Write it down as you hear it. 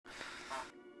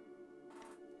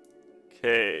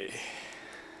Okay,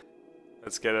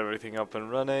 let's get everything up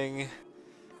and running.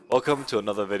 Welcome to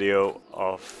another video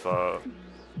of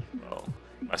well,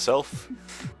 myself,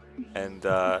 and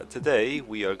today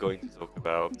we are going to talk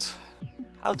about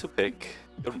how to pick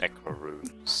your Necro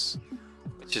runes,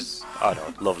 which is, I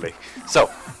don't know, lovely. So,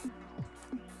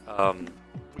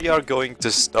 we are going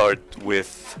to start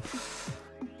with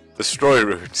destroy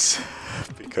runes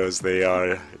because they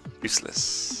are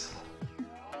useless.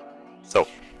 So,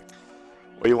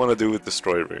 what you want to do with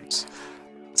destroy runes?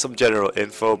 Some general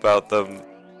info about them.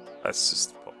 Let's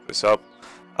just pop this up.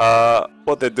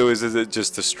 What they do is it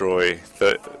just destroy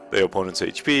the opponent's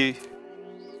HP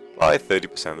by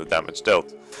 30% of the damage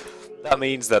dealt. That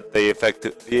means that they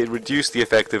reduce the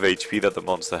effective HP that the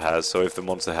monster has. So if the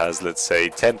monster has, let's say,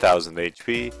 10,000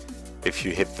 HP, if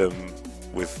you hit them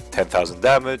with 10,000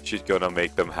 damage, you're gonna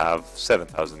make them have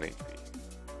 7,000 HP.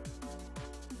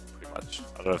 Pretty much.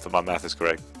 I don't know if my math is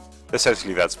correct.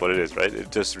 Essentially, that's what it is, right?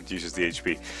 It just reduces the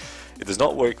HP. It does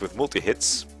not work with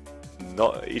multi-hits.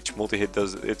 Not each multi-hit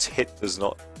does. Its hit does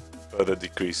not further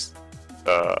decrease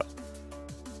the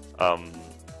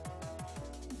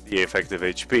effective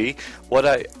HP.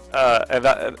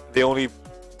 The only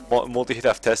multi-hit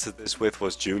I've tested this with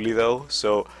was Julie, though.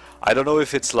 So I don't know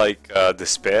if it's like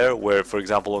Despair, where, for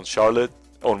example, on Charlotte,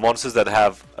 on monsters that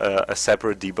have a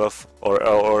separate debuff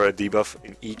or a debuff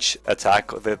in each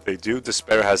attack that they do,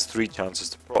 Despair has 3 chances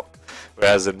to proc.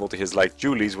 Whereas in multi-hits like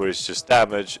Julie's, where it's just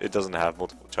damage, it doesn't have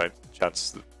multiple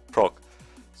chances to proc.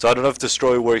 So I don't know if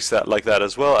Destroy works like that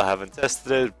as well. I haven't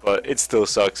tested it, but it still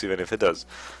sucks even if it does.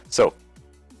 So,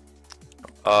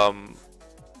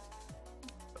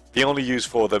 the only use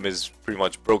for them is pretty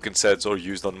much broken sets or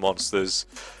used on monsters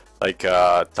like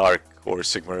Tark or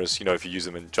Sigmarus. You know, if you use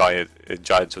them in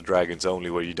Giants or Dragons only,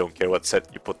 where you don't care what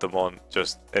set you put them on,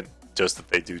 just that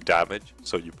they do damage.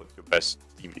 So you put your best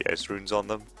DPS runes on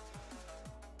them.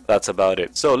 That's about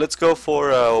it. So let's go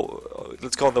for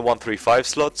let's go on the 135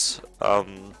 slots.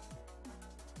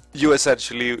 You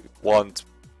essentially want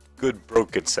good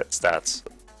broken set stats.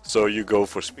 So you go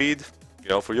for speed. You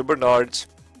know, for your Bernards,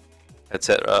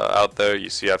 etc. Out there, you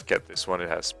see I've kept this one. It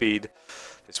has speed.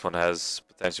 This one has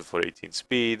potential for 18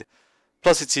 speed.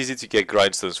 Plus, it's easy to get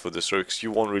grindstones for this because you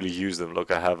won't really use them.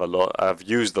 Look, I've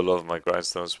used a lot of my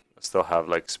grindstones. I still have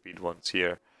like speed ones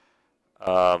here.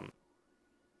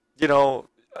 You know,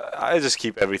 I just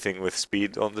keep everything with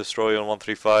speed on destroy on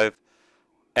 135.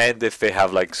 And if they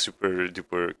have like super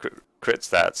duper crit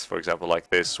stats, for example, like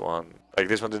this one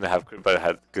didn't have crit, but it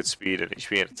had good speed and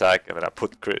HP and attack, and then I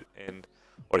put crit in.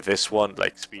 Or this one,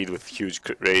 like speed with huge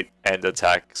crit rate and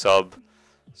attack sub.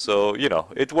 So, you know,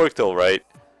 it worked alright.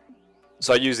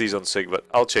 So I use these on Sig, but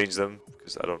I'll change them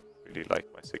because I don't really like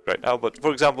my Sig right now. But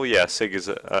for example, yeah, Sig is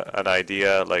an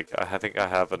idea. Like, I think I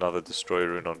have another Destroy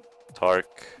rune on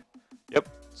Tark. Yep,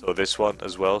 so this one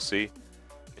as well, see?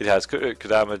 It has crit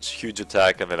damage, huge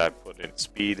attack, and then I put in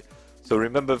speed. So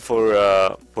remember,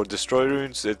 for Destroy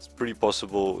runes, it's pretty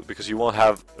possible, because you won't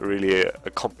have really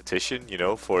a competition, you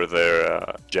know, for their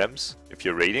gems, if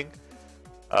you're raiding.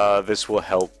 This will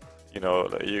help. You know,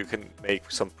 you can make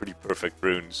some pretty perfect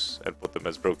runes and put them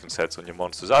as broken sets on your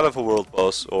monsters, either for world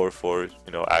boss or for,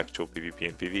 you know, actual PvP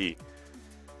and PvE.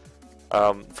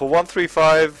 For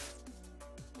 135,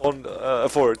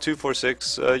 for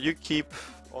 246, you keep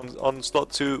on slot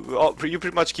 2. You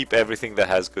pretty much keep everything that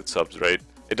has good subs, right?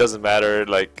 It doesn't matter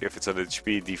like if it's an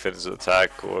HP, defense,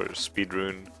 attack, or speed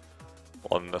rune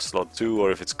on slot 2,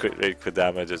 or if it's crit rate, crit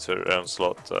damage, it's around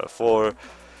slot 4.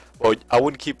 Well, I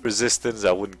wouldn't keep resistance,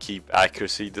 I wouldn't keep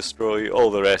accuracy, destroy,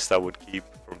 all the rest I would keep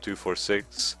from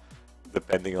 246,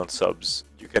 depending on subs.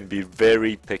 You can be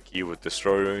very picky with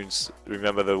destroy runes.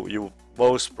 Remember that you will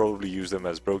most probably use them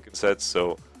as broken sets,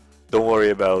 so don't worry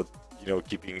about, you know,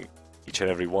 keeping each and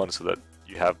every one so that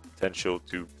you have potential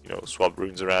to, you know, swap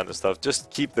runes around and stuff. Just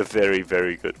keep the very,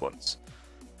 very good ones.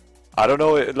 I don't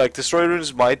know, like destroy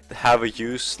runes might have a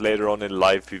use later on in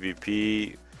live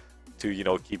PvP, to, you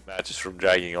know, keep matches from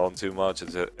dragging on too much,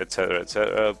 etc,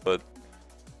 etc, but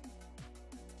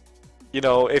you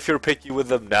know, if you're picky with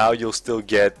them now, you'll still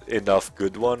get enough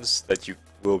good ones that you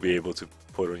will be able to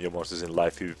put on your monsters in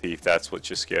live PvP if that's what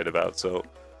you're scared about. So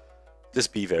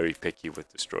just be very picky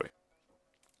with destroy.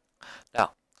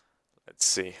 Now, let's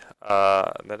see,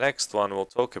 the next one we'll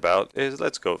talk about is,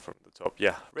 let's go from the top,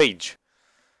 yeah, Rage.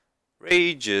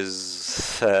 Rage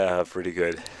is pretty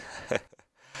good.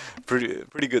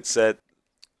 Pretty good set.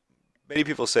 Many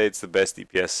people say it's the best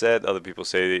DPS set, other people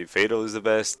say Fatal is the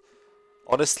best.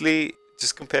 Honestly,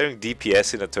 just comparing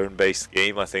DPS in a turn-based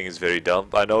game I think is very dumb.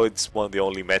 I know it's one of the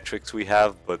only metrics we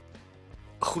have, but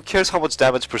who cares how much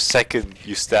damage per second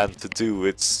you stand to do?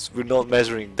 We're not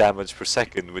measuring damage per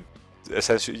second.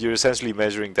 You're essentially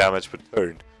measuring damage per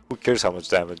turn. Who cares how much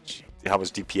damage, how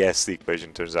much DPS the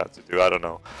equation turns out to do? I don't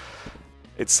know.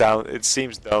 It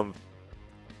seems dumb.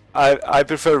 I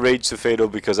prefer Rage to Fatal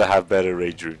because I have better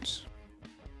Rage runes.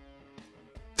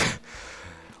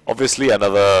 Obviously,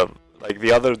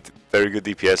 the other very good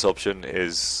DPS option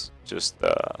is just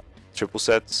triple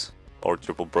sets or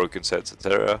triple broken sets,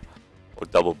 etc. Or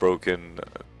double broken,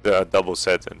 double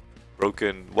set and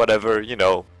broken, whatever, you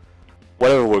know,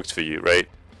 whatever works for you, right?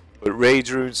 But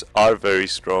Rage runes are very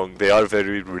strong, they are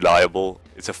very reliable.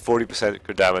 It's a 40%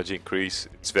 crit damage increase,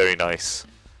 it's very nice.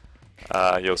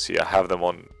 You'll see I have them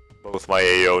on both my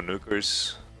AO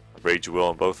nukers, Rage Will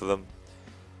on both of them.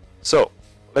 So,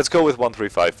 let's go with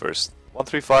 135 first.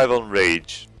 135 on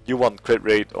Rage, you want crit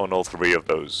rate on all three of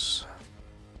those.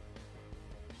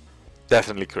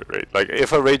 Definitely crit rate. Like,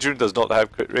 if a Rage rune does not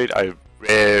have crit rate, I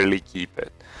rarely keep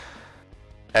it.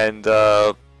 And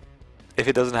if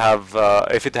it doesn't have,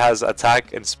 if it has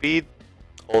attack and speed,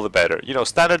 all the better. You know,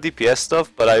 standard DPS stuff,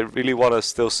 but I really want to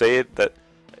still say it that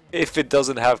if it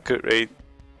doesn't have crit rate,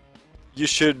 you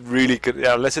should really,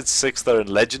 unless it's 6th in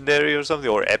Legendary or something,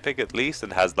 or Epic at least,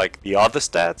 and has like the other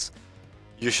stats,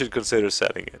 you should consider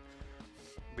setting it.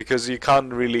 Because you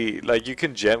can't really, like, you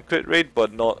can gem crit rate,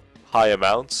 but not high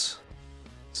amounts.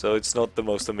 So it's not the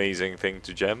most amazing thing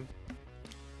to gem.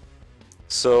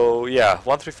 So yeah,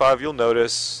 135, you'll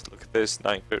notice, look at this,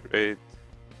 9 crit rate,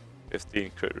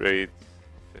 15 crit rate,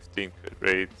 15 crit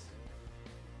rate.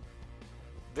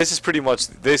 This is pretty much,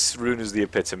 this rune is the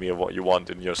epitome of what you want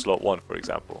in your slot 1, for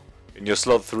example. In your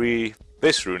slot 3,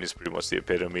 this rune is pretty much the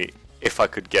epitome if I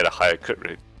could get a higher crit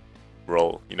rate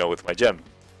roll, you know, with my gem.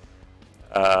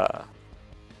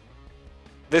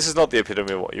 This is not the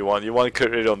epitome of what you want. You want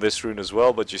crit rate on this rune as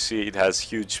well, but you see it has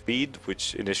huge speed,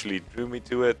 which initially drew me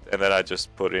to it, and then I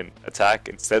just put in attack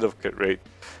instead of crit rate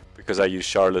because I use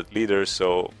Charlotte Leader,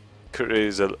 so crit rate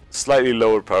is a slightly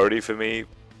lower priority for me,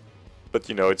 but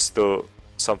you know, it's still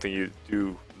something you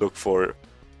do look for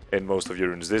in most of your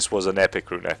runes. This was an epic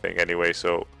rune, I think, anyway,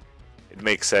 so it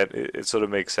makes sense. It sort of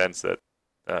makes sense that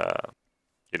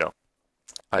you know,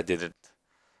 I didn't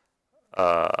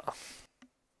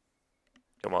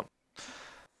come on.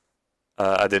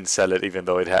 I didn't sell it even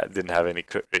though it didn't have any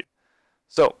crit rate.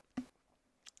 So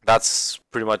that's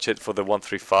pretty much it for the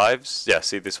 135s. Yeah,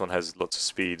 see, this one has lots of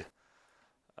speed.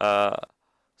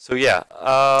 So yeah,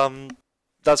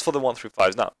 that's for the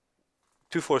 135s. Now,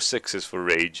 246s for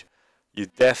Rage. You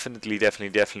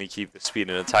definitely keep the speed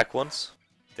and attack ones.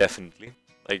 Definitely.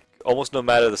 Like, almost no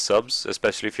matter the subs,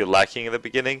 especially if you're lacking in the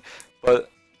beginning.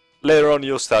 But later on,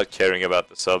 you'll start caring about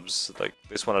the subs. Like,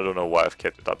 this one, I don't know why I've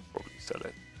kept it. I'll probably sell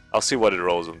it. I'll see what it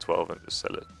rolls on 12 and just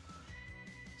sell it.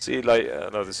 See, like,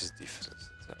 no, this is defense.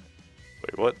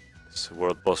 Wait, what? It's a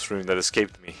world boss rune that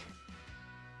escaped me.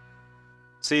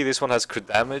 See, this one has crit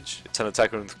damage. It's an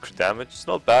attack rune with crit damage. It's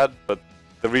not bad, but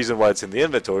the reason why it's in the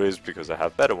inventory is because I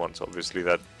have better ones, obviously,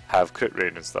 that have crit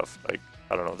rate and stuff. Like,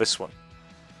 I don't know, this one.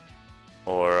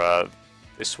 Or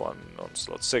this one on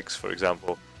slot 6, for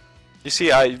example. You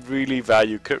see, I really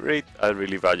value crit rate. I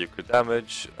really value crit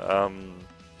damage.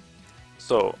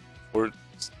 So, for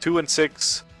 2 and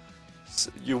 6,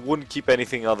 you wouldn't keep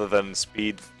anything other than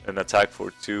speed and attack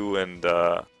for 2 and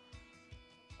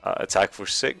attack for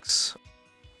 6.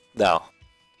 Now,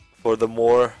 for the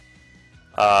more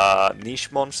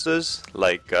niche monsters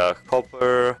like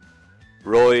Copper,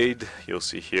 Royd, you'll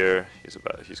see here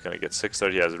he's gonna get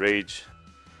 6-star. He has Rage.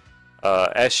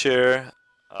 Escher,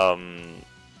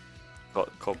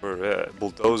 Copper,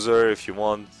 Bulldozer if you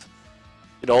want.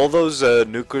 You know, all those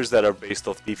nukers that are based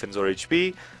off defense or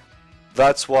HP.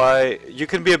 That's why you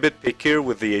can be a bit pickier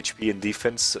with the HP and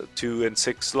defense 2 and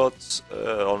 6 slots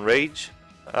on Rage.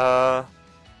 But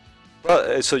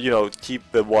so, you know, keep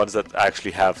the ones that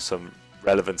actually have some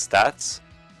relevant stats.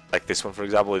 Like this one, for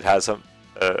example, it has some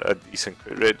a decent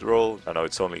crit rate roll. I know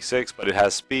it's only 6, but it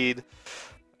has speed.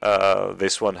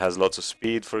 This one has lots of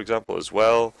speed, for example, as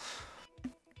well.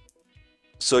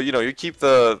 So, you know, you keep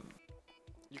the...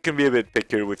 You can be a bit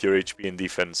pickier with your HP and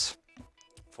defense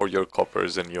for your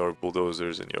Coppers and your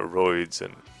Bulldozers and your Roids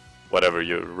and whatever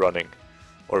you're running.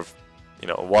 Or, you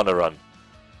know, wanna run.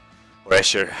 Or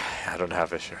Escher. I don't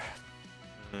have Escher.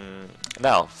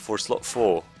 Now, for slot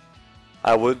 4,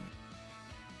 I would...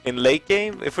 In late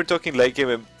game, if we're talking late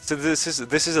game, since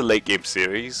this is a late game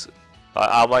series,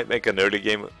 I might make an early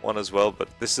game one as well, but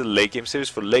this is a late game series.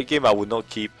 For late game, I would not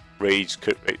keep Rage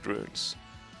crit rate runes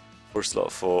for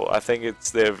slot 4. I think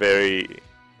they're very,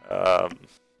 I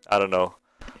don't know,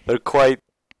 they're quite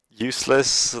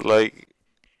useless. Like,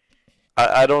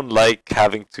 I don't like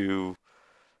having to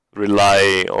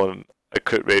rely on a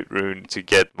crit rate rune to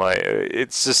get my.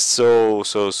 It's just so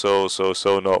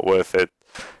not worth it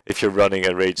if you're running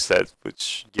a rage set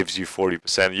which gives you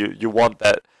 40%. You want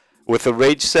that with a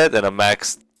rage set and a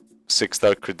max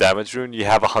 6-star crit damage rune. You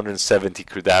have 170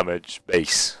 crit damage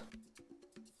base.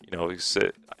 You know, it's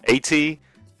 80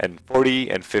 and 40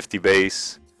 and 50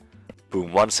 base.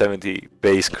 Boom, 170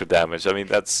 base crit damage. I mean,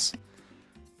 that's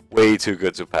way too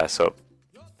good to pass up.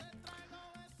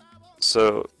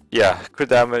 So yeah, crit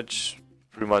damage,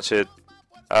 pretty much it.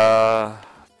 Yeah,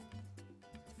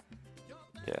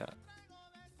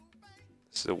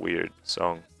 this is a weird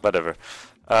song. Whatever.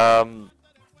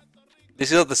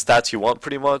 These are the stats you want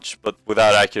pretty much, but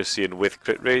without accuracy and with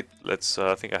crit rate. Let's.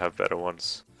 I think I have better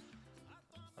ones.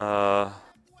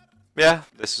 Yeah,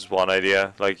 this is one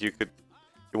idea. Like you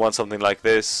want something like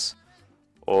this,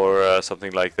 or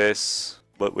something like this,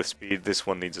 but with speed. This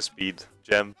one needs a speed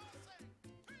gem.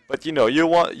 But you know,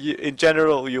 in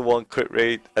general you want crit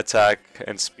rate, attack,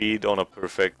 and speed on a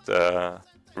perfect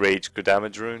rage crit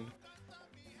damage rune.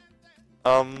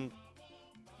 The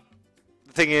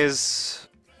thing is,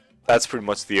 that's pretty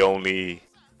much the only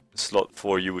slot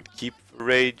 4 you would keep for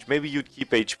rage. Maybe you'd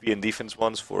keep HP and defense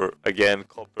ones for, again,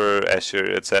 copper,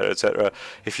 Escher, etc, etc.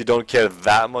 If you don't care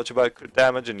that much about crit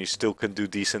damage and you still can do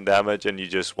decent damage and you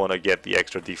just want to get the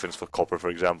extra defense for copper, for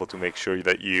example, to make sure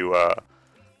that you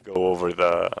go over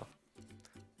the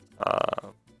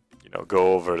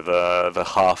the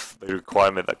half the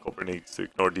requirement that copper needs to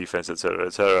ignore defense, etc,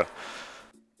 etc.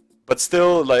 But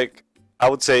still, like, I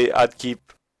would say I'd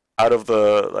keep out of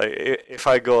the, like, if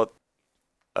I got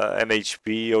an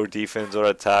HP or defense or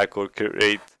attack or crit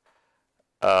rate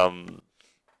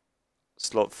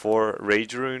slot 4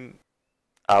 rage rune,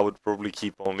 I would probably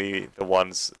keep only the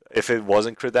ones, if it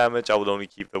wasn't crit damage, I would only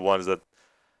keep the ones that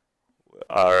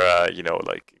are, you know,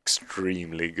 like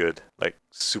extremely good, like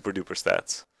super duper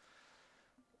stats.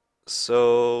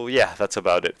 So yeah, that's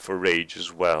about it for rage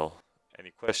as well.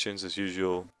 Any questions, as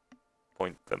usual,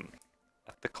 point them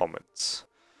at the comments.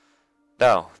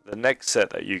 Now, the next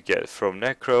set that you get from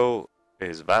Necro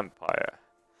is Vampire.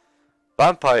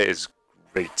 Vampire is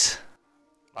great.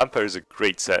 Vampire is a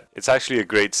great set. It's actually a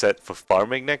great set for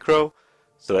farming Necro,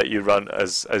 so that you run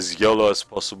as YOLO as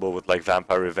possible with like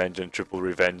Vampire Revenge and Triple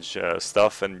Revenge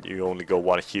stuff, and you only go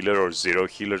 1 healer or 0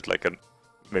 healers, like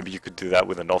maybe you could do that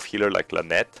with an off healer like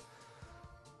Lynette.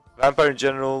 Vampire in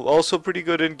general, also pretty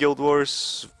good in Guild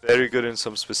Wars, very good in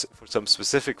for some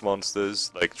specific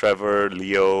monsters like Trevor,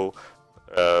 Leo,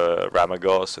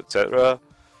 Ramagos, etc.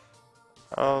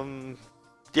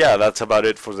 Yeah, that's about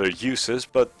it for their uses,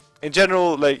 but in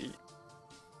general, like,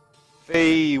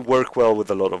 they work well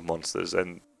with a lot of monsters,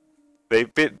 and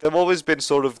they've always been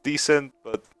sort of decent,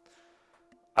 but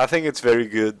I think it's very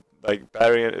good. Like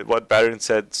what Baron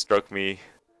said struck me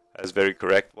as very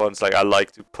correct once. Like, I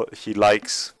like to put, he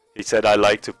said I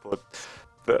like to put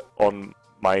on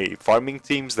my farming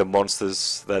teams the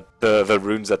monsters that the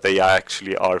runes that they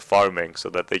actually are farming, so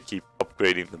that they keep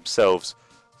upgrading themselves.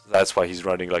 So that's why he's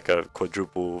running like a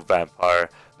quadruple vampire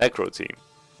necro team.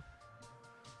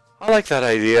 I like that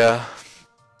idea.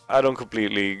 I don't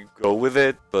completely go with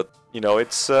it, but you know,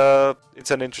 it's an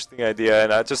interesting idea,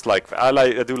 and I do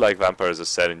like vampire as a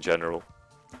set in general.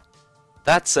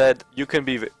 That said, you can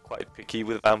be quite picky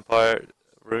with vampire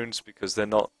runes because they're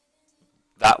not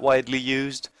that widely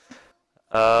used.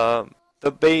 They're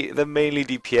mainly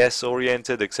DPS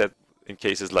oriented, except in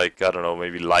cases like, I don't know,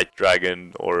 maybe Light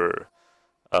Dragon or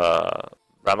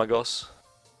Ramagos.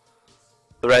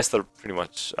 The rest are pretty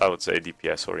much, I would say,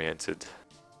 DPS oriented.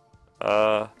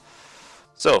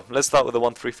 So let's start with the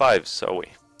 135s, shall we?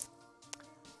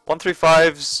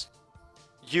 135s,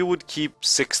 you would keep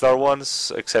 6-star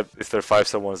ones, except if they're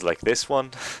 5-star ones like this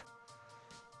one.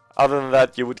 Other than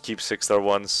that, you would keep 6-star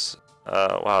ones.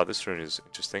 Wow, this rune is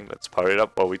interesting. Let's power it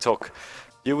up while we talk.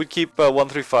 You would keep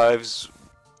 135s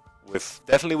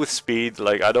definitely with speed.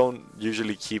 Like, I don't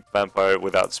usually keep vampire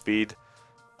without speed,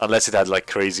 unless it had like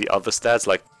crazy other stats,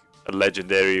 like a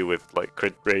legendary with like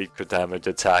crit rate, crit damage,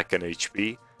 attack, and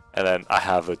HP. And then I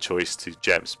have a choice to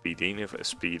gem speed in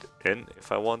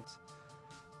if I want.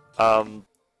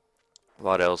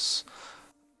 What else?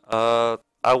 I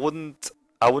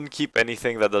wouldn't keep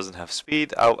anything that doesn't have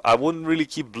speed. I wouldn't really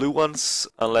keep blue ones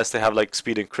unless they have like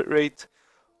speed and crit rate,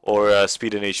 or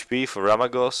speed and HP for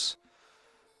Ramagos.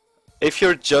 If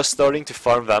you're just starting to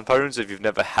farm vampire runes, if you've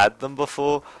never had them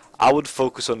before, I would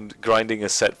focus on grinding a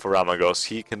set for Ramagos.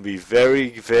 He can be very,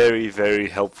 very, very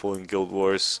helpful in Guild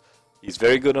Wars. He's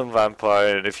very good on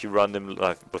vampire, and if you run him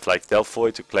with like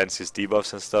Delphoid to cleanse his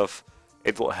debuffs and stuff,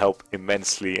 it will help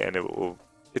immensely, and it will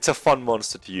it's a fun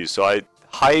monster to use. So I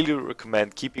highly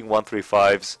recommend keeping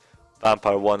 135s,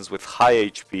 vampire ones with high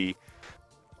HP,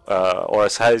 or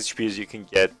as high HP as you can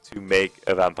get to make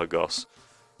a vampire goss.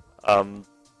 Other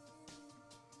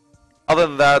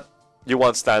than that, you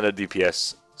want standard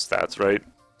DPS stats, right?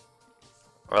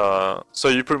 So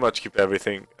you pretty much keep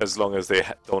everything as long as they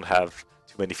don't have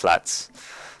too many flats.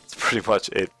 That's pretty much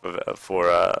it for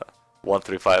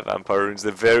 135 vampire runes.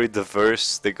 They're very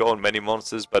diverse. They go on many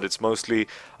monsters, but it's mostly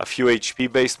a few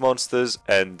HP based monsters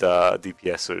and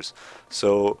DPSers.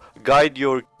 So guide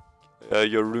your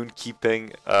rune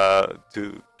keeping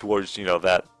towards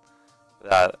that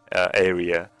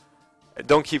area.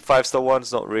 Don't keep 5-star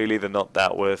ones. Not really. They're not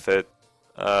that worth it.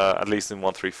 At least in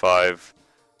 135.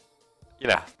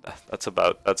 Yeah, that's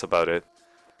about it.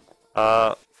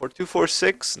 For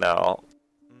 246 now.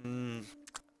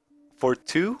 For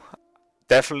 2,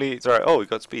 definitely. Sorry. Oh, we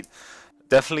got speed.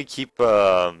 Definitely keep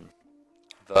the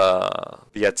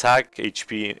attack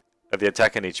HP, the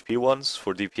attack and HP ones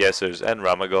for DPSers and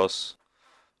Ramagos,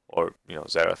 or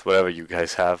Zerath, whatever you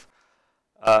guys have.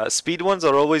 Speed ones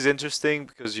are always interesting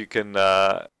because you can,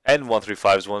 and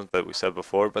 135's ones that we said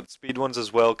before, but speed ones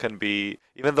as well can be,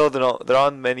 even though there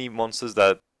aren't many monsters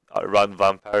that run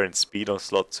vampire and speed on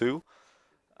slot 2,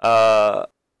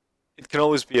 it can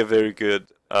always be a very good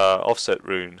offset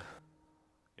rune,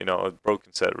 a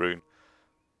broken set rune.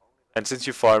 And since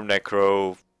you farm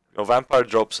Necro, vampire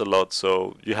drops a lot,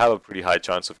 so you have a pretty high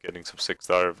chance of getting some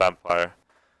 6-star vampire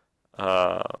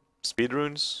speed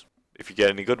runes. If you get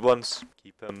any good ones,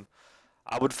 keep them.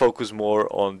 I would focus more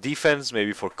on defense,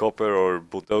 maybe for Copper or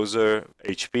Bulldozer,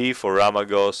 HP for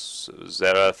Ramagos,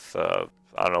 Zerath,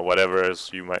 I don't know, whatever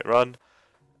else you might run,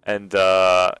 and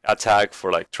attack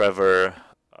for like Trevor,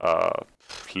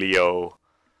 Leo,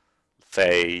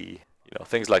 Faye,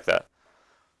 things like that.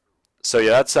 So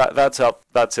yeah,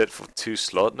 that's it for 2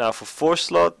 slot. Now for 4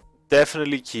 slot,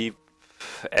 definitely keep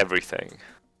everything.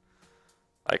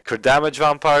 Like crit damage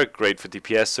vampire, great for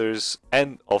DPSers,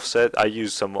 and offset. I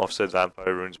use some offset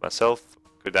vampire runes myself,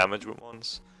 crit damage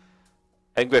ones,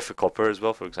 and great for Copper as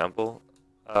well, for example.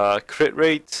 Crit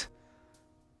rate,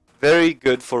 very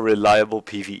good for reliable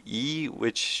PvE,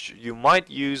 which you might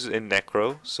use in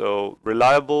Necro. So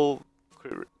reliable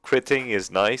critting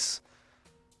is nice,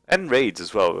 and raids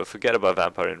as well. Forget about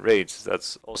vampire and raids.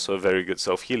 That's also a very good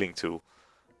self-healing tool.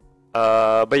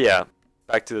 But yeah,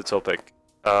 back to the topic.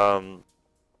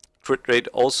 Crit rate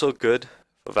also good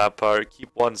for vampire.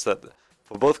 Keep ones that,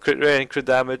 for both crit rate and crit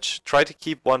damage, try to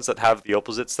keep ones that have the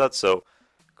opposite stats. So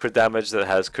crit damage that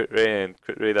has crit rate and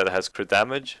crit rate that has crit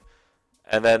damage.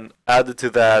 And then added to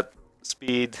that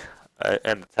speed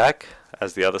and attack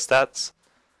as the other stats.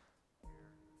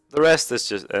 The rest is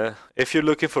just if you're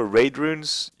looking for raid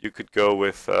runes, you could go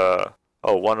with 1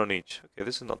 on each. Okay,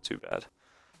 this is not too bad.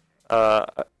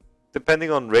 Depending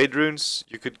on raid runes,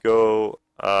 you could go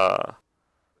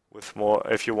with more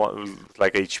if you want,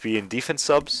 like HP and defense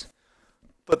subs,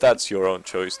 but that's your own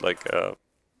choice. Like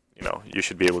you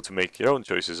should be able to make your own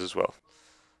choices as well.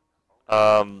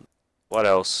 What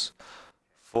else?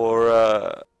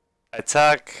 For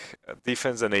attack,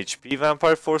 defense, and HP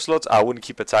vampire 4 slots, I wouldn't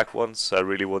keep attack ones. I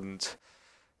really wouldn't.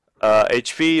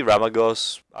 HP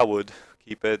Ramagos, I would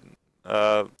keep it.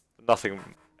 Nothing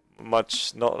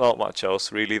much, not much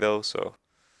else really though. So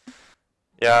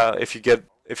yeah, if you get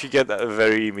a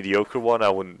very mediocre one, I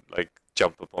wouldn't like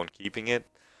jump upon keeping it.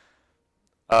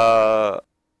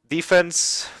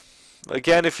 Defense,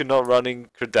 again, if you're not running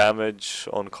crit damage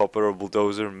on Copper or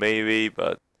Bulldozer, maybe,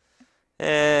 but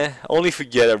only if you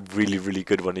get a really, really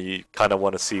good one and you kind of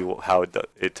want to see how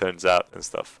it turns out and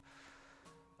stuff.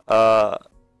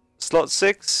 Slot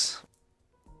 6,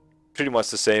 pretty much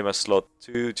the same as slot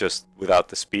 2, just without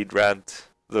the speed rant.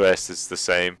 The rest is the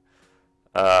same.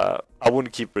 I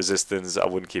wouldn't keep resistance, I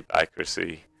wouldn't keep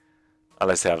accuracy,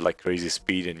 unless they have like crazy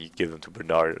speed and you give them to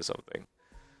Bernard or something.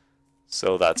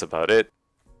 So that's about it.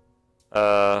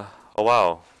 Oh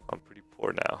wow, I'm pretty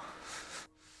poor now.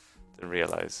 Didn't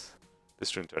realize.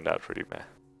 This rune turned out pretty meh.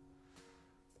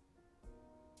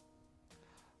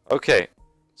 Okay,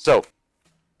 so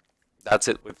that's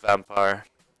it with Vampire.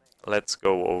 Let's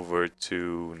go over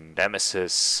to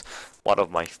Nemesis, one of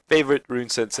my favorite rune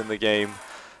sets in the game.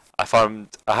 I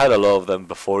had a lot of them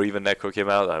before even Necro came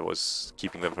out. I was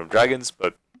keeping them from Dragons,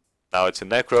 but now it's in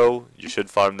Necro. You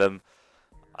should farm them.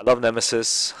 I love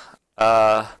Nemesis.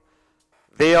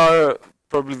 They are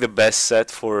probably the best set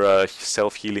for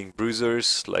self-healing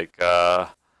bruisers like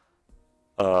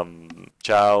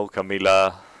Chow,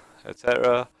 Camilla,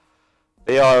 etc.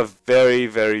 They are a very,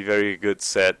 very, very good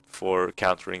set for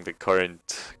countering the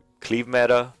current cleave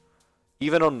meta.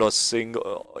 even on a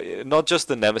single, not just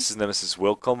the Nemesis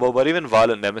will combo, but even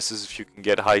Violent Nemesis, if you can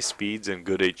get high speeds and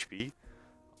good HP,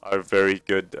 are very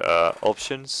good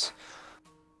options.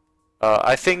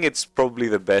 I think it's probably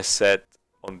the best set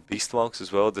on Beast Monks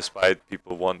as well, despite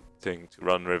people wanting to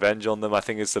run Revenge on them. I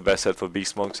think it's the best set for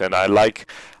Beast Monks, and I like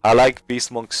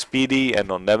Beast Monks speedy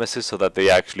and on Nemesis so that they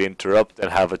actually interrupt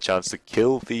and have a chance to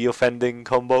kill the offending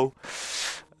combo.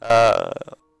 I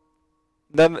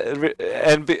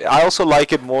also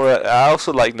like it more. I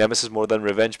also like Nemesis more than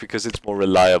Revenge because it's more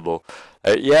reliable.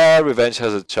 Yeah, Revenge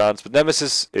has a chance, but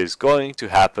Nemesis is going to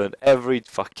happen every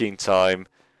fucking time,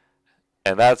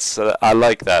 and that's I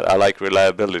like that. I like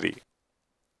reliability.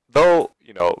 Though,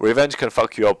 you know, Revenge can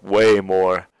fuck you up way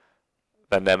more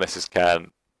than Nemesis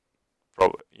can.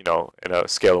 You know, in a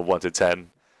scale of 1 to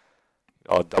 10,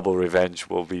 double Revenge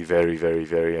will be very, very,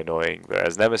 very annoying.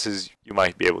 Whereas Nemesis, you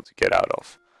might be able to get out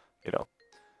of. You know.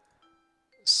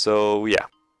 So yeah,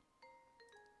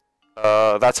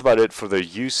 that's about it for the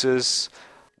uses.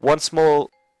 One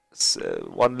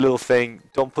little thing: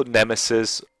 don't put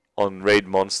Nemesis on raid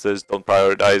monsters. Don't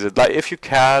prioritize it. Like if you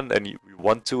can and you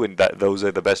want to, and those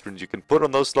are the best runes you can put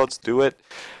on those slots, do it.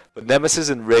 But Nemesis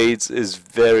in raids is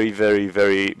very, very,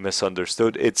 very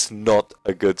misunderstood. It's not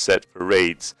a good set for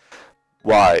raids.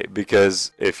 Why?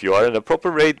 Because if you are in a proper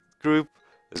raid group,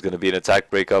 there's going to be an attack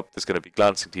breakup. There's going to be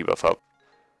glancing debuff up.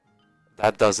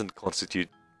 That doesn't constitute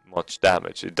much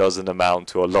damage. It doesn't amount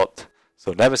to a lot.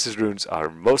 So Nemesis runes are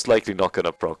most likely not going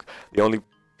to proc. The only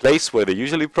place where they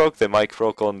usually proc, they might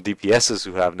proc on DPSs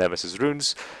who have Nemesis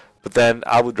runes. But then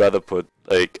I would rather put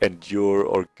like Endure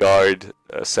or Guard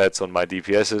sets on my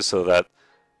DPSs so that,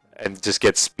 and just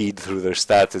get speed through their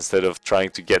stats instead of trying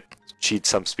to cheat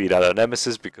some speed out of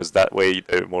Nemesis, because that way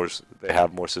they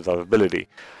have more survivability.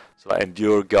 So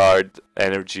Endure, Guard,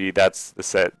 Energy, that's the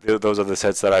set. Those are the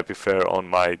sets that I prefer on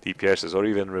my DPSs, or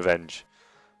even Revenge,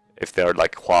 if they're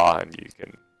like Hua and you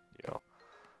can, you know,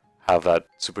 have that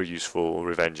super useful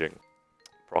revenging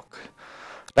proc.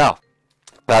 Now,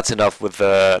 that's enough with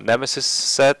the Nemesis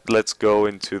set. Let's go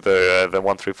into the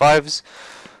 135s.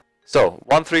 So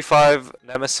 135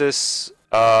 Nemesis.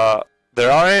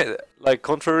 There are, like,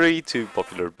 contrary to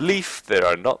popular belief, there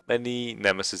are not many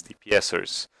Nemesis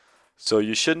DPSers. So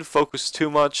you shouldn't focus too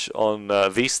much on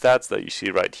these stats that you see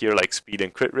right here, like speed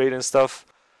and crit rate and stuff.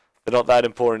 They're not that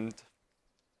important.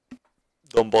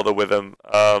 Don't bother with them.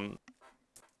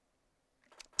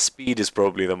 Speed is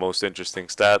probably the most interesting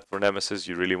stat for Nemesis.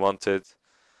 You really want it.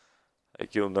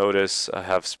 Like you'll notice, I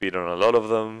have speed on a lot of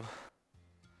them.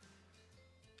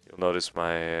 You'll notice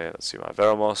my, let's see, my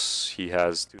Veramos. He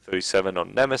has 237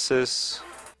 on Nemesis.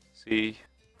 See,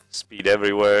 speed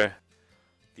everywhere.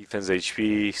 Defense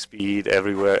HP, speed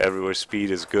everywhere. Everywhere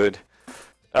speed is good.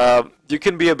 You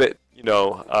can be a bit, you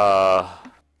know,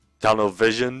 tunnel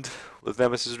visioned with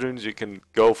Nemesis runes. You can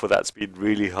go for that speed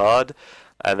really hard,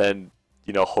 and then,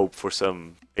 you know, hope for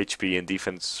some HP and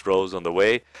defense rolls on the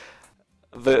way.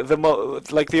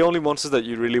 The only monsters that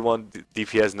you really want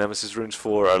DPS Nemesis runes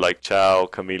for are like Chow,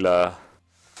 Camilla.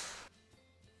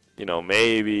 You know,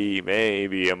 maybe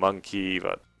a monkey,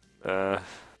 but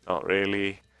not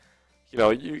really. You know,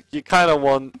 you kind of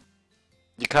want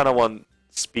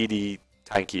speedy,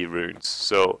 tanky runes.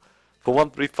 So for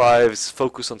 135s,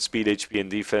 focus on speed, HP, and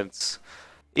defense.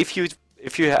 If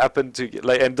you happen to get,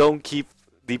 like, and don't keep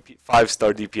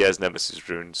 5-star DPS Nemesis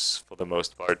runes for the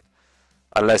most part,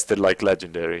 unless they're like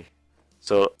legendary.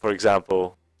 So, for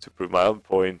example, to prove my own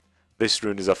point, this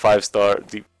rune is a 5-star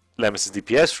Nemesis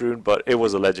DPS rune, but it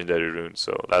was a legendary rune,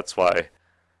 so that's why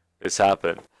this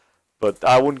happened. But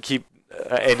I wouldn't keep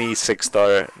any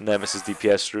 6-star Nemesis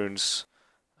DPS runes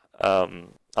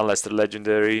unless they're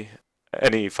legendary.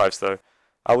 Any 5-star.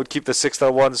 I would keep the 6-star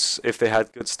ones if they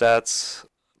had good stats,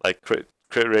 like crit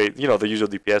rate, you know, the usual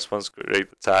DPS ones, crit rate,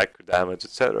 attack, damage,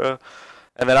 etc.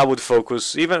 And then I would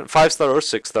focus, even 5-star or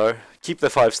 6-star, keep the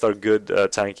 5-star good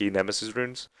tanky Nemesis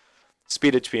runes.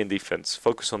 Speed, HP, and defense.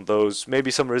 Focus on those.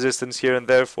 Maybe some resistance here and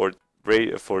there for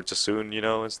Jasoon, you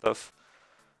know, and stuff.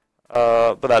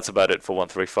 But that's about it for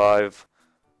 135.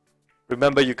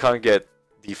 Remember, you can't get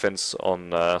defense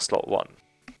on slot 1.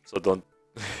 So don't,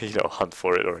 you know, hunt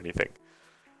for it or anything.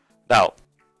 Now,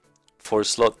 for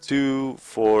slot 2,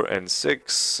 4, and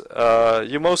 6,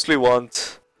 you mostly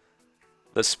want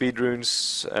the speed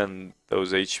runes and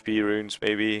those HP runes,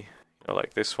 maybe. You know,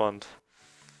 like this one.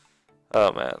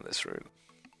 Oh man, this rune.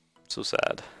 So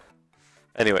sad.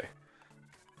 Anyway.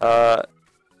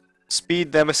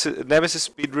 Speed Nemesis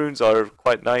speed runes are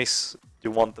quite nice.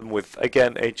 You want them with,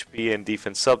 again, HP and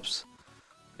defense subs.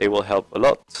 They will help a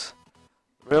lot.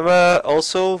 Remember,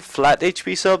 also, flat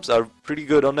HP subs are pretty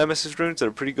good on Nemesis runes. They're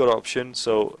a pretty good option.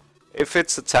 So, if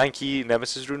it's a tanky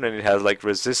Nemesis rune and it has like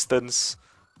resistance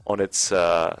on its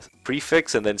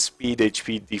prefix and then speed,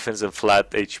 HP, defense, and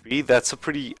flat HP, that's a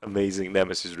pretty amazing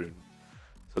Nemesis rune.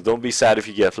 So don't be sad if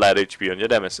you get flat HP on your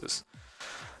Nemesis.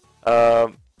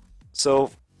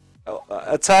 So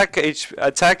attack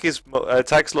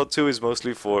slot 2 is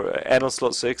mostly for, and on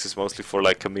slot 6 is mostly for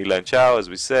like Camilla and Chao, as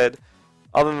we said.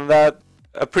 Other than that,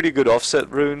 a pretty good offset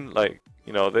rune, like,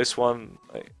 you know, this one,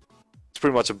 like, it's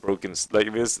pretty much a broken,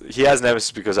 like, this, he has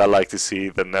Nemesis because I like to see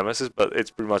the Nemesis, but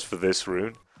it's pretty much for this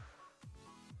rune.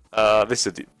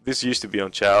 This used to be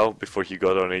on Chao before he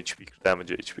got on HP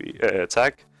damage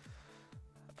attack.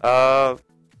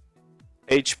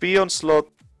 HP on slot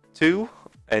 2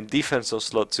 and defense on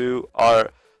slot 2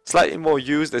 are slightly more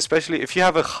used, especially if you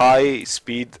have a high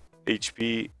speed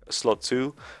HP slot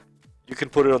 2. You can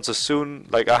put it on Sassoon.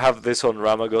 Like, I have this on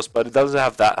Ramagos, but it doesn't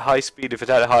have that high speed. If it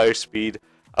had a higher speed,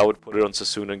 I would put it on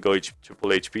Sassoon and go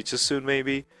triple HP Sassoon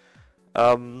maybe.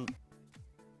 But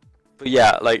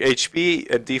yeah, like HP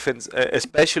and defense,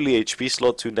 especially HP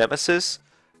slot 2 Nemesis,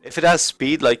 if it has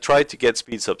speed, like, try to get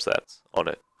speed substats on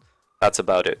it. That's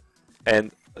about it.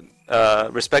 And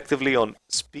respectively on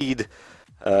speed,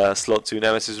 slot 2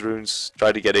 Nemesis runes,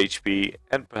 try to get HP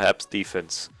and perhaps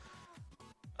defense.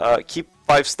 Keep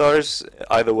 5 stars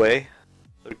either way.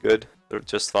 They're good. They're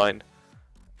just fine.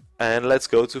 And let's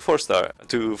go to 4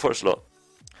 slot.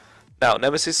 Now,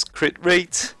 Nemesis crit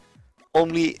rate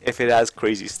only if it has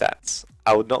crazy stats.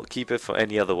 I would not keep it for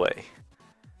any other way.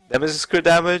 Nemesis crit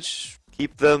damage,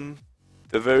 keep them.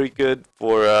 They're very good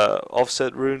for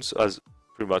offset runes, as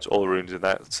pretty much all runes in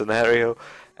that scenario.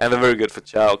 And they're very good for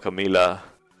Chao, Camilla,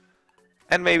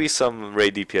 and maybe some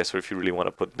raid DPS, or if you really want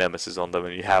to put Nemesis on them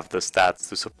and you have the stats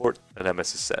to support a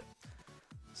Nemesis set.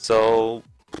 So,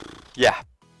 yeah,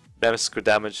 Nemesis crit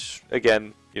damage,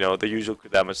 again, you know, the usual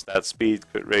crit damage stats,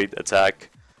 speed, crit rate, attack.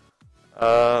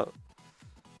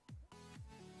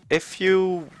 If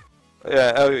you...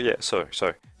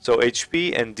 sorry. So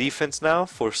HP and defense now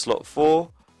for slot 4.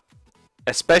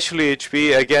 Especially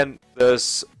HP, again,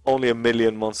 there's only a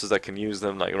million monsters that can use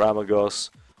them, like Ramagos,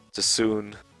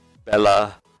 Sassoon,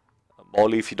 Bella,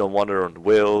 Molly if you don't want her on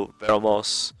Will,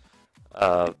 Veramos.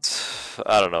 I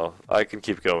don't know, I can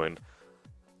keep going.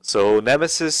 So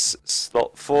Nemesis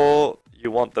slot 4,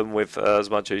 you want them with as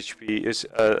much HP,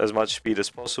 as much speed as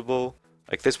possible.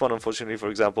 Like this one, unfortunately, for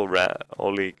example,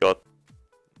 only got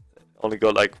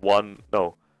like one.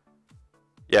 No,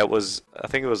 yeah, I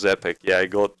think it was epic. Yeah, I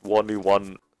got only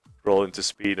 1 roll into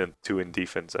speed and 2 in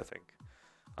defense. I think,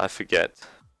 I forget.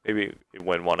 Maybe it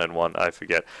went 1 and 1. I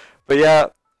forget. But yeah,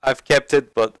 I've kept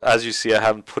it. But as you see, I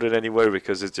haven't put it anywhere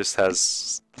because it just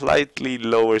has slightly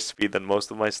lower speed than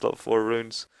most of my slot 4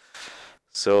 runes.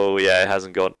 So yeah, it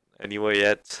hasn't gone anywhere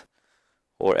yet,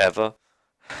 or ever.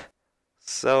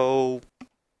 So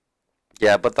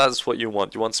yeah, but that's what you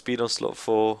want. You want speed on slot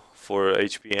 4 for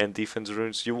HP and defense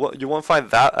runes. You won't find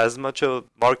that as much a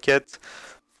market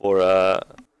for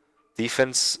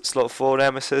defense slot 4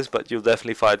 Nemesis, but you'll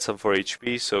definitely find some for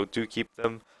HP. So do keep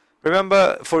them.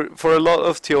 Remember, for a lot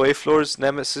of TOA floors,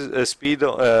 Nemesis speed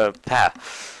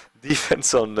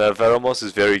defense on Veramos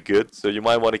is very good. So you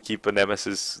might want to keep a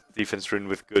Nemesis defense rune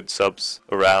with good subs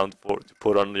around to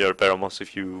put on your Veramos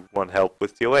if you want help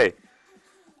with TOA.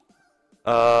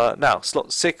 Now,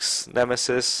 slot 6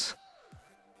 Nemesis.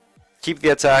 Keep the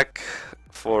attack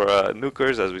for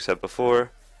nukers, as we said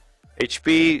before.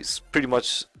 HP is pretty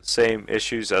much same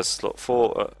issues as slot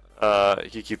 4.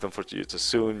 You keep them for your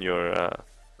Sassoon, your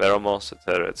Veramos,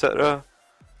 etc, etc.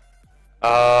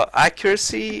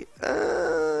 Accuracy?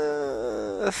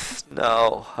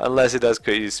 No, unless it has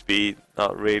crazy speed.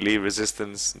 Not really.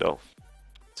 Resistance? No.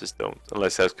 Just don't.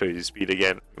 Unless it has crazy speed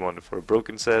again. You want it for a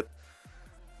broken set.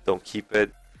 Don't keep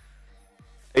it.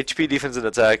 HP, defense, and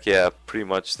attack, yeah, pretty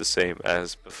much the same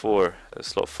as before,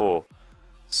 slot 4.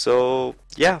 So,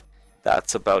 yeah,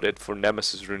 that's about it for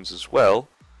Nemesis runes as well.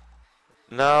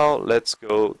 Now, let's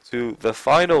go to the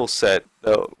final set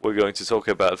that we're going to talk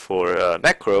about for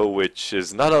Necro, which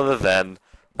is none other than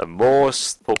the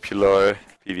most popular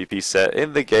PvP set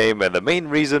in the game, and the main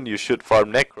reason you should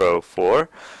farm Necro for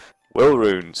Will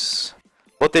runes.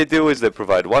 What they do is they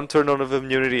provide 1 turn of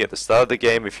immunity at the start of the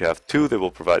game. If you have 2, they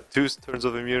will provide 2 turns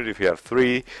of immunity. If you have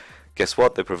 3, guess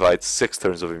what? They provide 6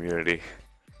 turns of immunity.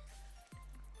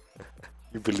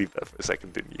 You believed that for a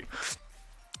second, didn't you?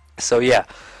 So yeah,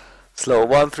 slow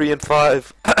 1, 3, and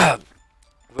 5.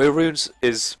 Will runes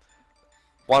is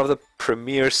one of the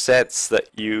premier sets that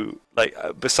you like.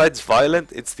 Besides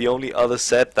Violent, it's the only other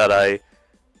set that I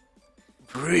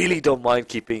really don't mind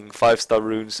keeping 5-star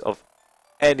runes of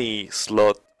any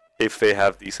slot if they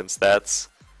have decent stats.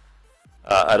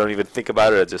 I don't even think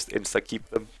about it, I just insta keep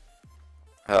them.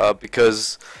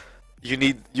 Because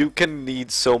you can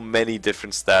need so many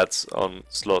different stats on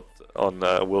slot on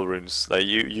will runes. Like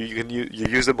you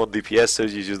use them on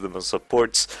DPSs, you use them on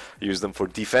supports, you use them for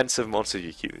defensive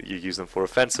monsters, you use them for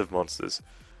offensive monsters.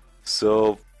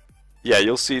 So yeah,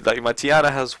 you'll see like my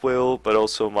Tiana has will, but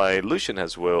also my Lucian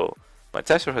has will, my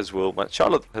Tessera has will, my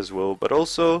Charlotte has will, but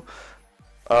also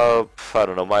I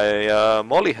don't know, my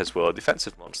Molly has will, a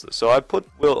defensive monster. So I put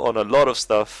will on a lot of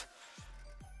stuff,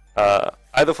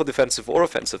 either for defensive or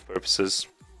offensive purposes,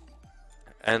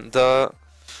 and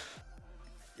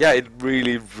yeah, it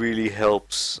really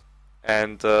helps.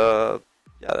 And yeah,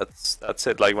 that's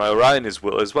it. Like my Orion is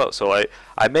will as well, so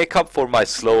I make up for my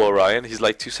slow Orion. He's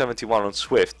like 271 on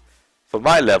Swift. For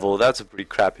my level, that's a pretty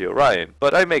crappy Orion,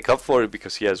 but I make up for it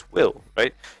because he has will,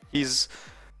 right? He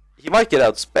might get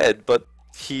outsped, but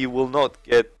he will not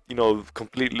get, you know,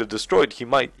 completely destroyed. He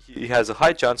has a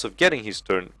high chance of getting his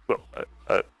turn. Well,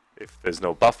 if there's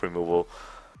no buff removal.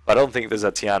 But I don't think there's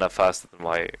a Tiana faster than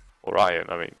my Orion.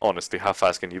 I mean, honestly, how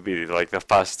fast can you be? Like the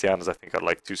fastest Tianas I think are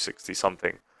like 260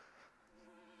 something.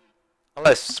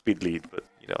 Unless speed lead, but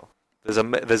you know,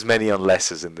 there's many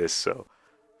unlesses in this, so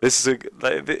this is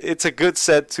it's a good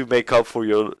set to make up for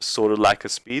your sort of lack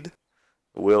of speed.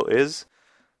 Will is.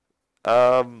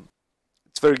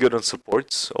 It's very good on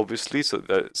supports, obviously, so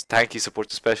it's tanky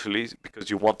supports especially, because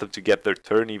you want them to get their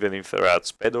turn even if they're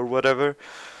outsped or whatever.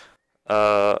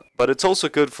 But it's also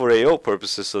good for AO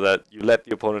purposes, so that you let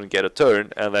the opponent get a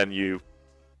turn, and then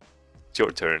it's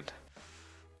your turn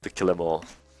to kill them all.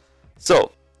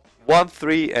 So, 1,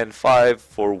 3, and 5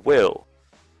 for will.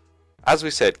 As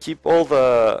we said, keep all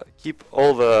the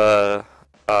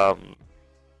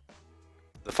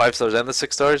 5 stars and the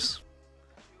 6 stars,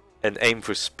 and aim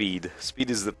for speed.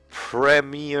 Speed is the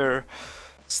premier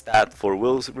stat for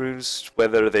will runes,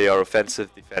 whether they are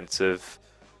offensive, defensive,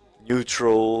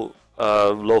 neutral,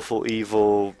 lawful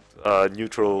evil,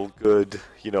 neutral good,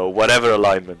 you know, whatever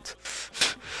alignment.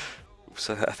 Oops,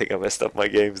 I think I messed up my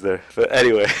games there. But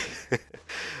anyway,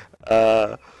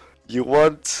 you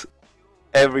want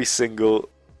every single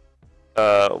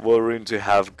will rune to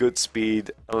have good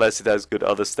speed, unless it has good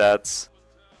other stats.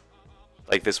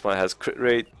 Like this one has crit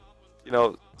rate. You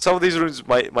know, some of these runes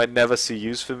might never see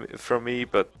use from me,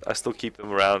 but I still keep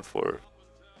them around for,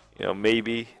 you know,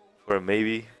 maybe.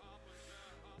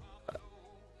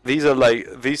 These are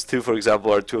like, these two, for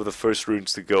example, are two of the first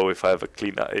runes to go if I have a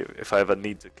clean up, if I have a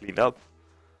need to clean up.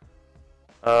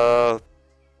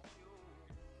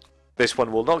 This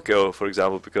one will not go, for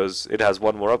example, because it has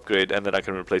one more upgrade, and then I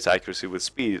can replace accuracy with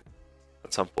speed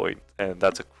at some point, and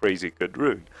that's a crazy good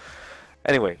rune.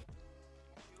 Anyway,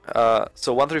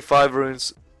 so 1 through 5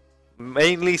 runes,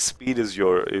 mainly speed is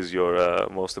your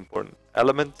most important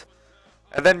element.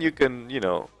 And then you can, you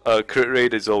know, crit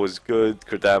rate is always good,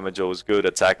 crit damage always good,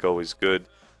 attack always good,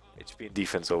 HP and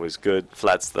defense always good,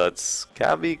 flat stats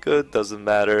can be good, doesn't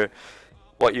matter.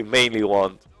 What you mainly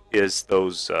want is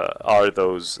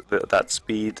that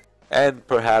speed, and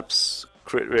perhaps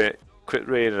crit rate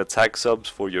and attack subs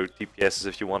for your DPSs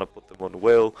if you want to put them on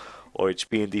will, or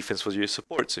HP and defense for your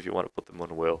supports if you want to put them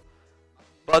on will.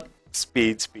 But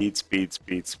speed,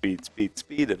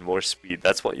 and more speed.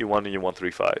 That's what you want in your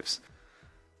 135s.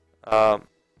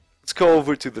 Let's go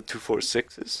over to the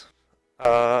 246s.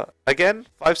 Again,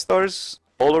 5 stars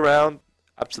all around,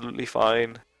 absolutely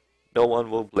fine. No one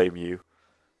will blame you,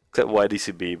 except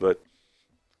YDCB. But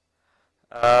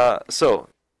so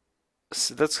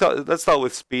let's start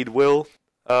with speed will.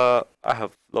 I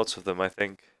have lots of them, I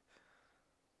think.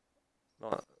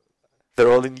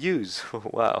 They're all in use.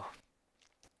 Wow.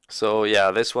 So yeah,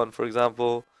 this one, for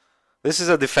example. This is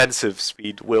a defensive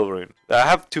speed will rune. I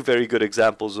have two very good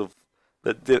examples of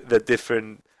the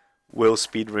different will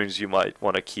speed runes you might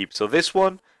want to keep. So this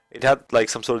one, it had like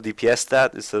some sort of DPS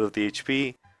stat instead of the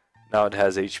HP. Now it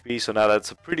has HP, so now that's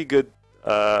a pretty good.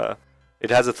 It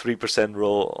has a 3%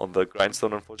 roll on the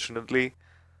grindstone, unfortunately,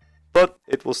 but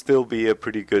it will still be a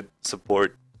pretty good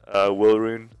support will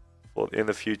rune in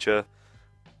the future.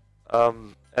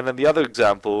 And then the other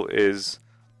example is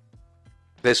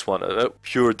this one, a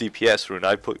pure DPS rune.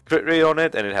 I put crit rate on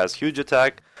it, and it has huge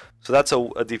attack. So that's a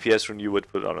DPS rune you would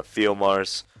put on a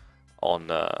Theomars, on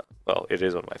well, it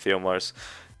is on my Theomars.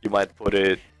 You might put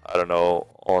it, I don't know,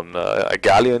 on a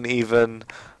Galleon even,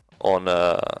 on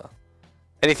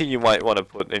anything you might want to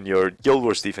put in your Guild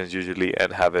Wars defense usually,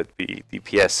 and have it be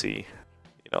DPS-y.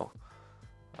 You know,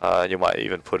 you might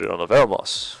even put it on a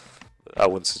Velmos. I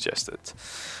wouldn't suggest it.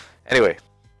 Anyway.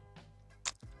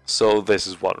 So this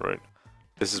is one rune.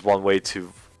 This is one way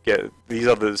to get. These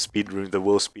are the speed runes, the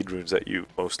will speed runes that you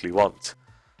mostly want.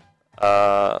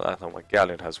 I know my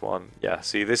Galleon has one. Yeah,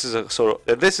 see, this is a sort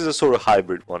of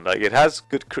hybrid one. Like, it has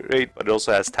good crit rate, but it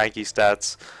also has tanky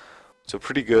stats, so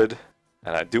pretty good.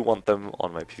 And I do want them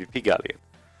on my PvP Galleon.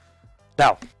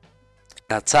 Now,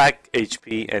 attack,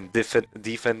 HP, and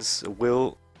defense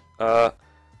will.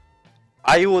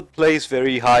 I would place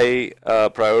very high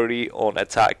priority on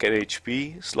attack and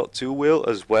HP. Slot 2 will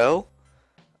as well.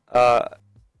 The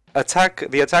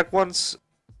attack ones,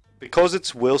 because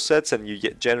it's will sets and you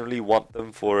generally want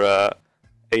them for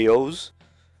AOs,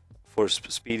 for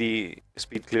speed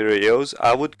clear AOs.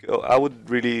 I would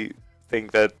really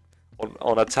think that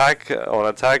on attack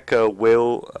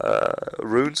will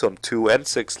runes on 2 and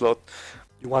 6 slot,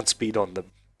 you want speed on them.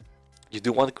 You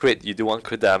do want crit,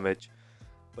 damage,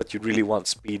 but you really want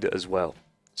speed as well.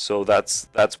 So that's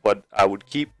what I would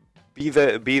keep. Be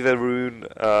the rune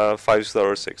 5-star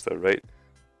or 6-star, right?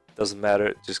 Doesn't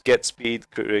matter. Just get speed,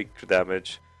 crit rate, crit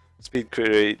damage. Speed, crit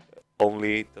rate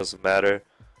only, doesn't matter.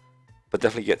 But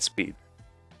definitely get speed.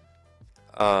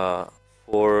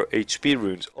 For HP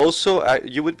runes. Also,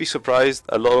 you would be surprised,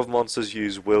 a lot of monsters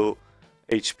use will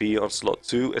HP on slot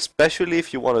 2, especially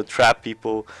if you want to trap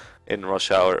people in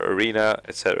Rush Hour Arena,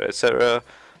 etc, etc.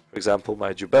 For example,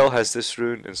 my Jubel has this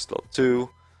rune in slot 2.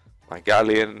 My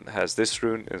Galleon has this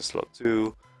rune in slot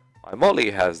 2. My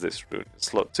Molly has this rune in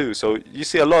slot 2. So you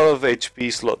see a lot of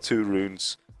HP slot 2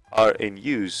 runes are in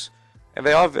use. And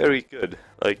they are very good.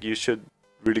 Like, you should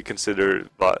really consider...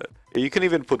 You can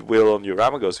even put will on your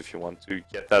Ramagos if you want to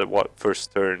get that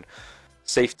first turn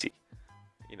safety.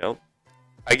 You know?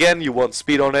 Again, you want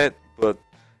speed on it, but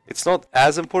it's not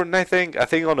as important, I think. I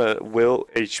think on a will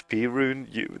HP rune,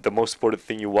 the most important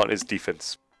thing you want is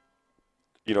defense.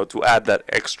 You know, to add that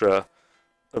extra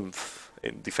oomph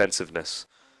in defensiveness.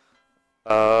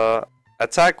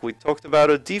 Attack, we talked about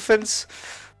it. Defense,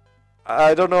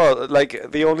 I don't know.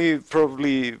 Like, the only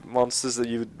probably monsters that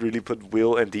you would really put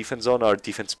will and defense on are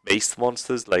defense-based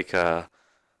monsters, like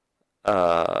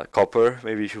Copper.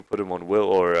 Maybe you should put him on will,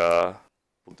 or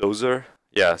Bulldozer.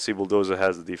 Yeah, see, Bulldozer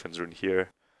has the defense rune here.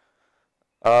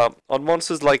 On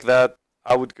monsters like that,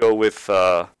 I would go with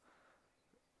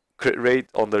crit rate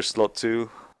on their slot 2.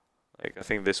 Like, I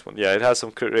think this one, yeah, it has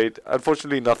some crit rate.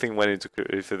 Unfortunately, nothing went into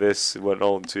crit rate for this. It went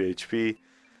all into HP.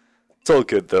 It's all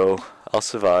good though. I'll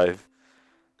survive.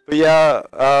 But yeah,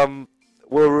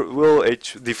 will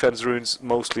defense runes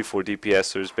mostly for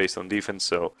DPSers based on defense,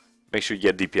 so make sure you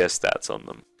get DPS stats on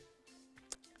them.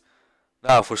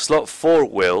 Now for slot 4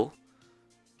 will,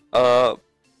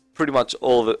 pretty much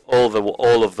all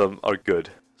of them are good.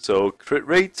 So crit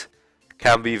rate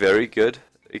can be very good.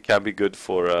 It can be good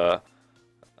for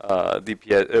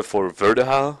DPS for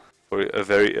Vertihal, for a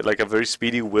very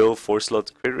speedy will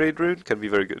 4-slot crit rate rune can be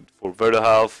very good for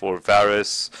Vertihal, for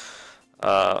Varus,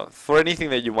 for anything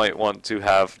that you might want to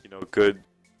have, you know, good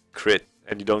crit,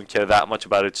 and you don't care that much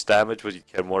about its damage, but you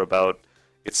care more about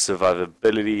its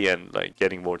survivability and like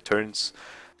getting more turns.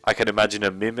 I can imagine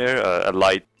a Mimir, a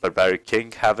light barbaric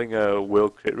king, having a will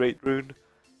crit rate rune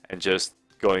and just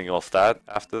going off that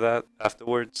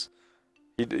afterwards.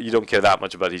 You don't care that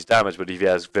much about his damage, but if he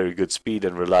has very good speed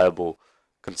and reliable,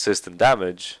 consistent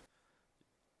damage,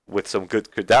 with some good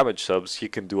crit damage subs, he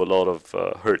can do a lot of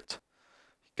hurt.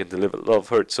 He can deliver a lot of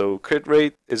hurt. So crit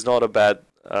rate is not a bad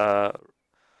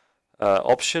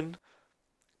option.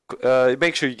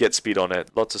 Make sure you get speed on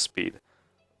it, lots of speed.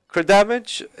 Crit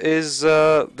damage is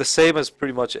the same as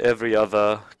pretty much every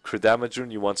other crit damage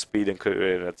rune. You want speed and crit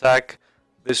rate and attack.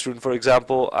 This rune, for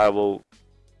example, I will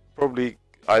probably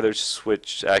either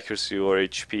switch accuracy or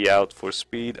HP out for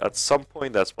speed at some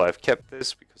point. That's why I've kept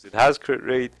this, because it has crit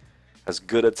rate, has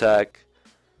good attack,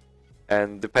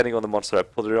 and depending on the monster I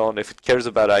put it on, if it cares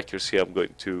about accuracy, I'm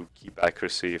going to keep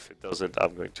accuracy. If it doesn't,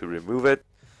 I'm going to remove it.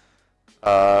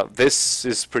 This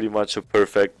is pretty much a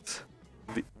perfect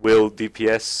will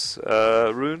DPS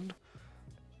rune.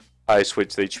 I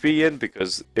switched HP in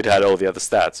because it had all the other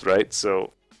stats, right?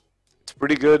 So it's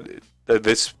pretty good.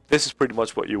 This is pretty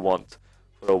much what you want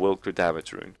for a will crit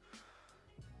damage rune.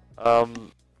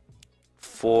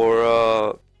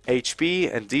 For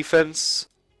HP and defense,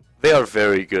 they are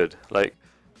very good. Like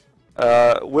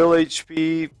will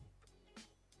HP,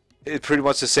 it's pretty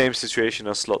much the same situation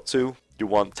as slot 2. You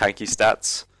want tanky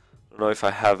stats. I don't know if I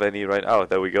have any right now. Oh,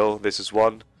 there we go. This is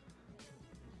one.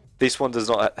 This one does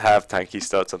not have tanky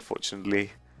stats, unfortunately,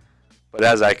 but it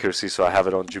has accuracy, so I have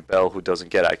it on Jubel, who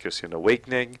doesn't get accuracy on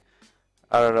Awakening.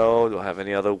 I don't know. Do I have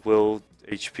any other will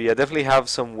HP? I definitely have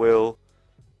some will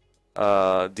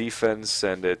defense,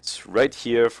 and it's right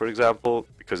here, for example,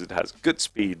 because it has good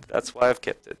speed. That's why I've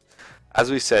kept it. As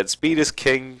we said, speed is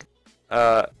king.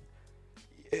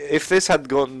 If this had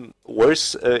gone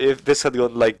worse, if this had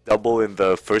gone like double in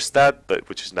the first stat, but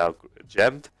which is now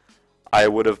gemmed, I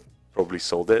would have probably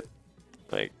sold it.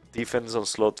 Like defense on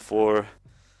slot 4,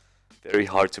 very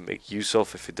hard to make use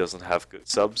of if it doesn't have good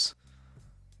subs.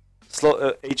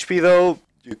 Slot HP though,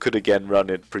 you could again run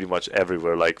it pretty much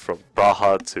everywhere, like from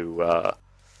Praha to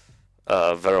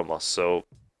Veramos. So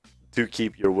do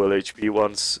keep your will HP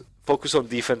ones. Focus on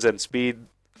defense and speed.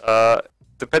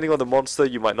 Depending on the monster,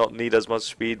 you might not need as much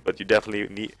speed, but you definitely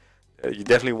need. You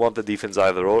definitely want the defense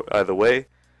either way.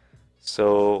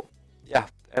 So yeah,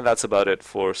 and that's about it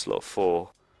for slot 4.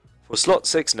 For slot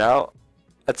 6 now,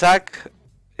 attack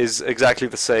is exactly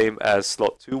the same as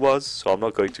slot 2 was, so I'm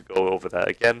not going to go over that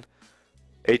again.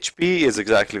 HP is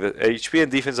exactly the HP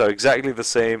and defense are exactly the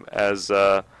same as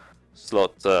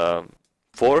slot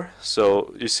 4.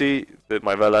 So you see that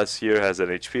my Velas here has an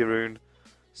HP rune,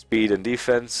 speed and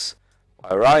defense.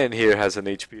 My Orion here has an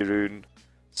HP rune,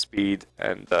 speed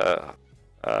and flat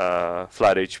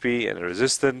HP and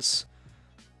resistance.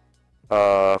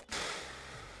 My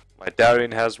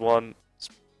Darien has one,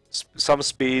 some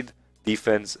speed,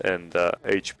 defense and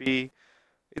HP.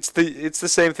 It's the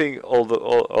same thing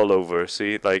all over.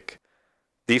 See, like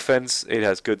defense, it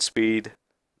has good speed,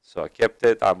 so I kept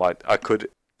it. I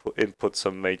could input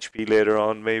some HP later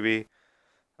on maybe.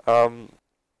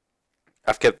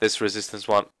 I've kept this resistance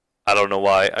one. I don't know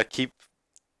why. I keep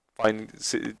trying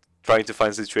to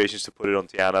find situations to put it on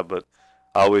Tiana, but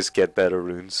I always get better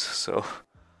runes. So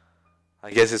I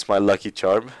guess it's my lucky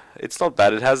charm. It's not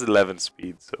bad. It has 11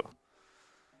 speed, so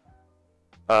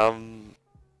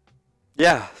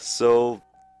yeah. So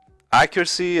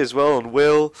accuracy as well on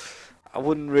will, I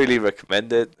wouldn't really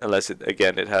recommend it unless it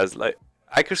has like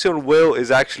accuracy on will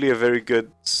is actually a very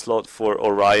good slot for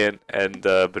Orion and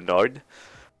Bernard,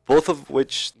 both of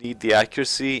which need the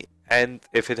accuracy, and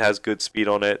if it has good speed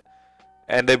on it,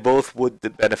 and they both would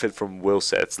benefit from will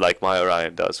sets like my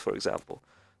Orion does, for example.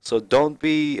 So don't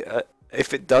be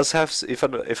if it does have if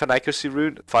an accuracy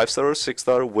rune 5-star or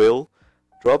 6-star will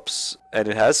drops and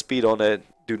it has speed on it,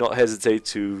 do not hesitate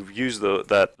to use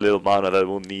that little mana that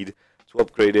we'll need to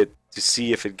upgrade it to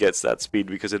see if it gets that speed,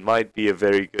 because it might be a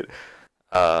very good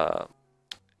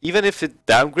even if it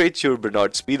downgrades your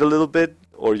Bernard speed a little bit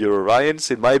or your Orion's,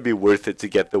 it might be worth it to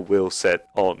get the will set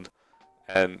on.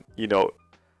 And you know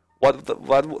what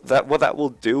that will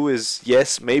do is,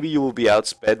 yes, maybe you will be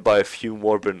outsped by a few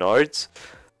more Bernards,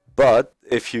 but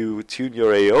if you tune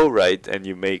your AO right and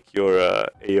you make your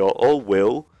AO all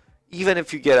will, even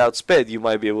if you get outsped, you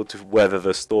might be able to weather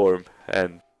the storm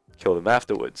and kill them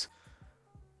afterwards.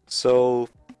 So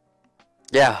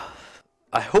yeah,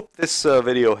 I hope this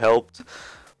video helped.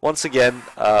 Once again,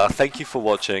 thank you for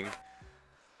watching.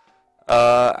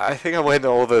 I think I went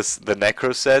over the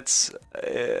Necro sets.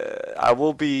 I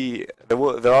will be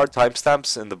there are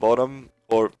timestamps in the bottom,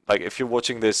 or like if you're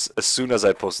watching this as soon as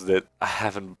I posted it, I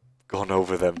haven't gone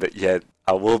over them yet.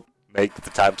 I will make the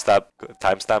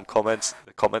timestamp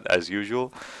comment as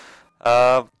usual.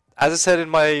 As I said in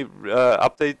my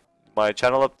my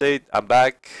channel update, I'm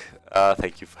back.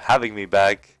 Thank you for having me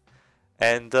back,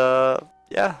 and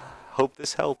yeah, hope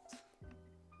this helped.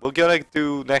 We're gonna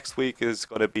do next week is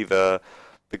gonna be the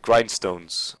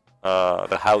grindstones,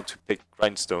 the how to pick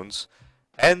grindstones.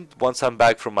 And once I'm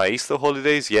back from my Easter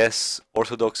holidays, yes,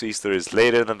 Orthodox Easter is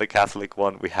later than the Catholic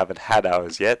one. We haven't had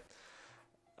ours yet.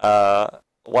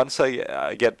 Once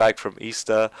I get back from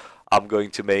Easter, I'm going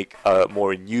to make a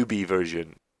more newbie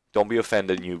version. Don't be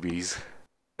offended, newbies.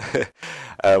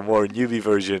 A more newbie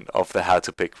version of the how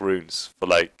to pick runes for,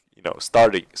 like, you know,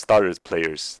 starter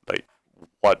players, like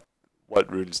what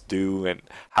runes do and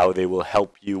how they will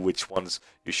help you, which ones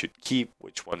you should keep,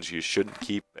 which ones you shouldn't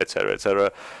keep, etc,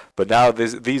 etc. But now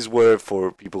these were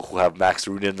for people who have max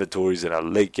rune inventories and are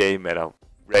late game and are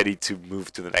ready to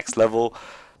move to the next level.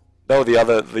 No, the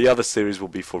other series will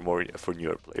be for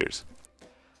newer players.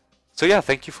 So yeah,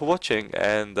 thank you for watching,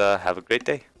 and have a great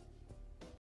day.